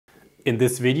In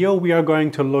this video we are going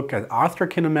to look at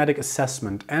arthrokinematic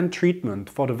assessment and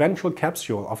treatment for the ventral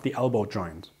capsule of the elbow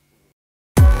joint.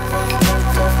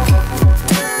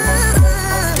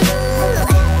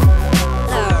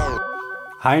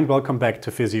 Hi and welcome back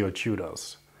to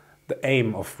Physiotutors. The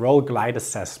aim of roll glide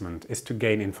assessment is to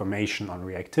gain information on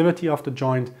reactivity of the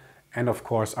joint and of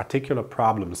course articular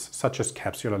problems such as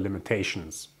capsular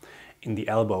limitations. In the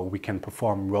elbow we can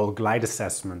perform roll glide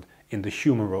assessment in the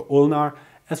humeroulnar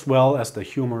as well as the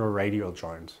humeroradial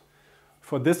joint.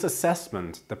 For this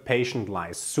assessment the patient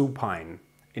lies supine.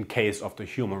 In case of the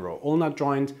humeroulnar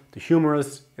joint, the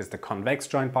humerus is the convex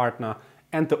joint partner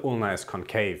and the ulna is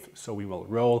concave, so we will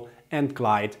roll and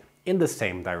glide in the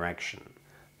same direction.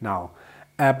 Now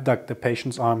abduct the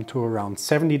patient's arm to around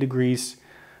 70 degrees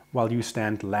while you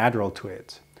stand lateral to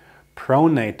it.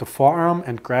 Pronate the forearm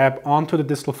and grab onto the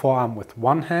distal forearm with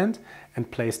one hand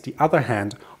and place the other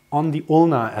hand on the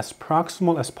ulna as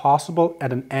proximal as possible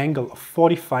at an angle of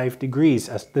 45 degrees,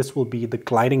 as this will be the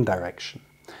gliding direction.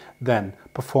 Then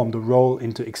perform the roll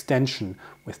into extension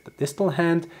with the distal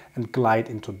hand and glide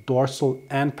into dorsal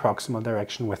and proximal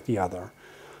direction with the other.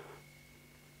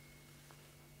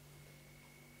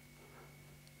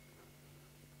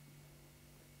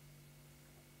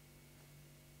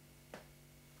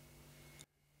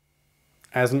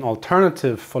 As an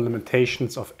alternative for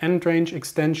limitations of end range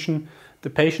extension, the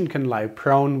patient can lie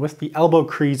prone with the elbow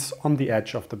crease on the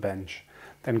edge of the bench.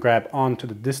 Then grab onto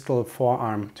the distal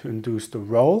forearm to induce the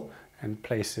roll and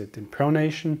place it in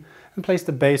pronation, and place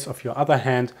the base of your other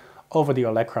hand over the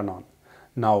olecranon.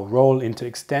 Now roll into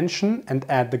extension and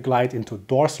add the glide into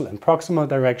dorsal and proximal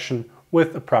direction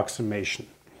with approximation.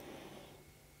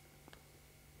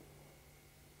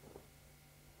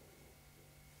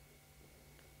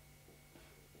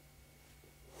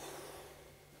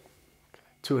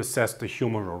 To assess the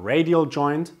humeroradial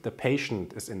joint, the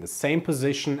patient is in the same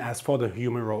position as for the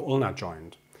humeroulnar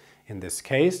joint. In this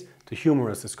case, the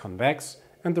humerus is convex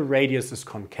and the radius is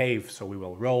concave, so we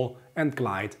will roll and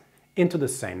glide into the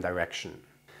same direction.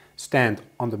 Stand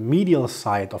on the medial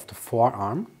side of the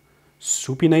forearm,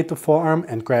 supinate the forearm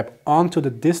and grab onto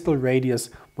the distal radius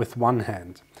with one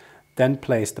hand. Then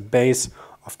place the base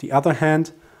of the other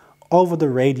hand over the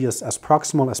radius as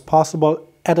proximal as possible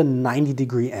at a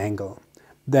 90-degree angle.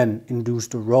 Then induce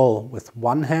the roll with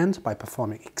one hand by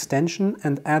performing extension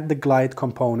and add the glide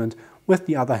component with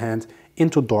the other hand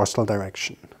into dorsal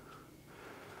direction.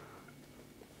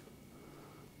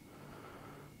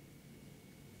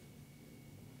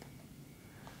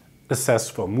 Assess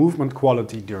for movement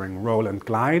quality during roll and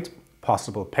glide,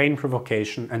 possible pain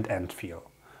provocation and end feel.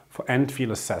 For end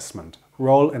feel assessment,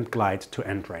 roll and glide to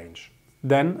end range.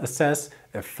 Then assess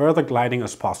if further gliding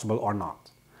is possible or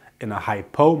not. In a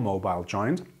hypomobile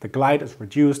joint, the glide is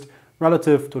reduced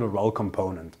relative to the roll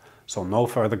component, so no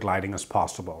further gliding is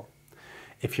possible.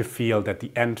 If you feel that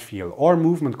the end feel or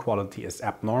movement quality is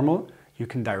abnormal, you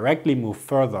can directly move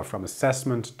further from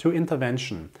assessment to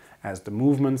intervention, as the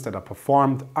movements that are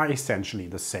performed are essentially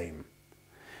the same.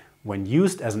 When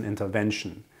used as an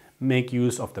intervention, make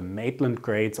use of the Maitland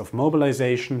grades of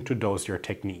mobilization to dose your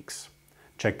techniques.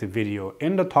 Check the video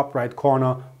in the top right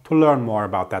corner to learn more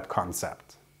about that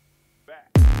concept.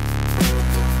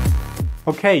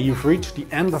 Okay, you've reached the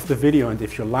end of the video, and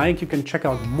if you like, you can check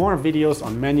out more videos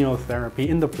on manual therapy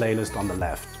in the playlist on the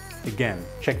left. Again,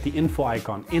 check the info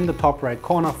icon in the top right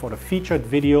corner for the featured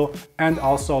video, and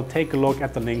also take a look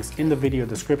at the links in the video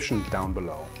description down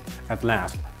below. At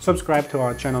last, subscribe to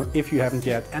our channel if you haven't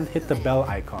yet and hit the bell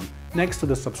icon next to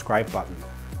the subscribe button.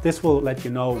 This will let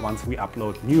you know once we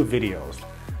upload new videos.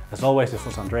 As always, this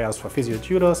was Andreas for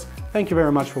Physiotutors. Thank you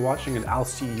very much for watching and I'll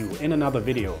see you in another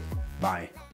video. Bye.